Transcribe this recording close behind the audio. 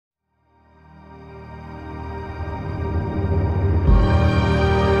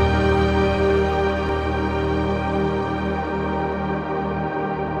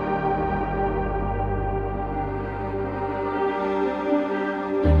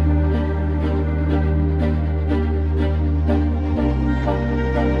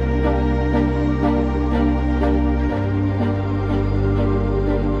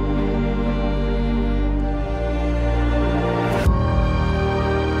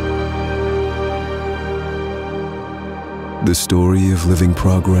The story of living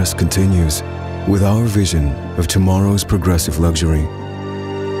progress continues with our vision of tomorrow's progressive luxury.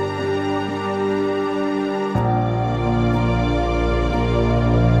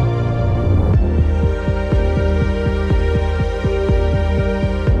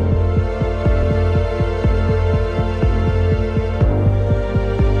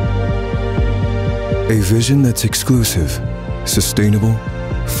 A vision that's exclusive, sustainable,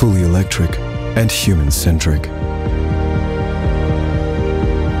 fully electric, and human-centric.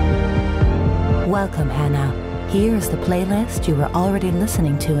 Welcome, Hannah. Here is the playlist you were already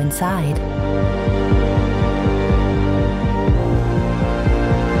listening to inside.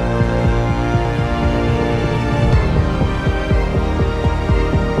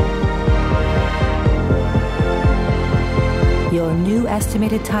 Your new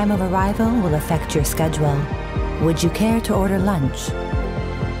estimated time of arrival will affect your schedule. Would you care to order lunch?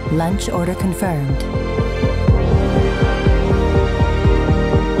 Lunch order confirmed.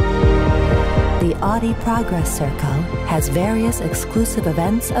 The Audi Progress Circle has various exclusive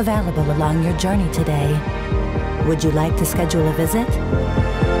events available along your journey today. Would you like to schedule a visit?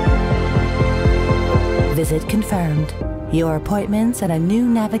 Visit confirmed. Your appointments and a new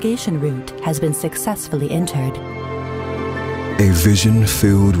navigation route has been successfully entered. A vision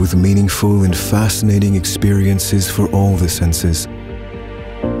filled with meaningful and fascinating experiences for all the senses,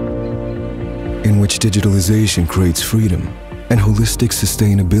 in which digitalization creates freedom and holistic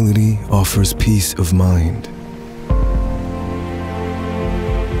sustainability offers peace of mind.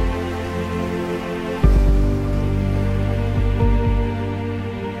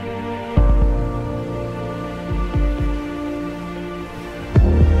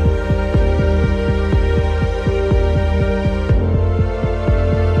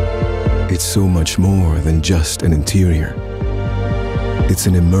 It's so much more than just an interior. It's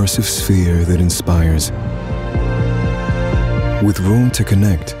an immersive sphere that inspires, with room to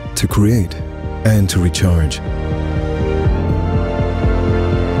connect, to create, and to recharge.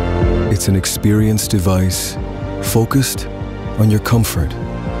 It's an experience device focused on your comfort.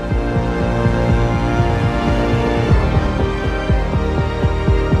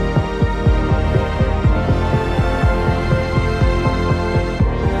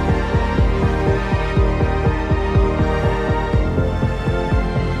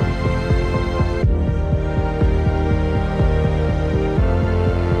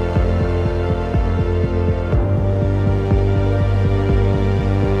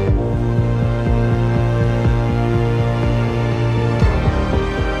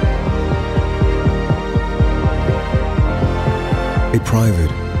 A private,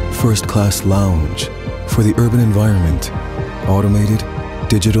 first-class lounge for the urban environment, automated,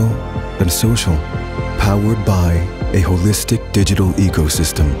 digital, and social, powered by a holistic digital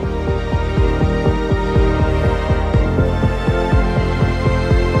ecosystem.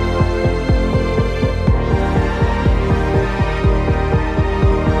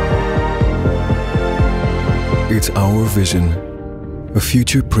 It's our vision of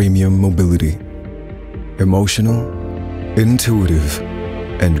future premium mobility, emotional, intuitive,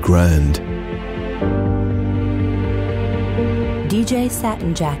 and grand. DJ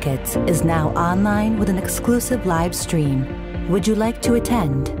Satin Jackets is now online with an exclusive live stream. Would you like to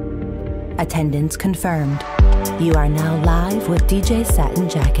attend? Attendance confirmed. You are now live with DJ Satin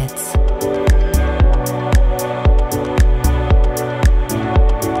Jackets.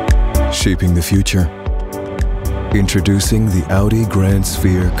 Shaping the future. Introducing the Audi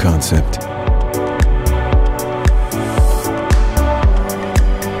Grandsphere concept.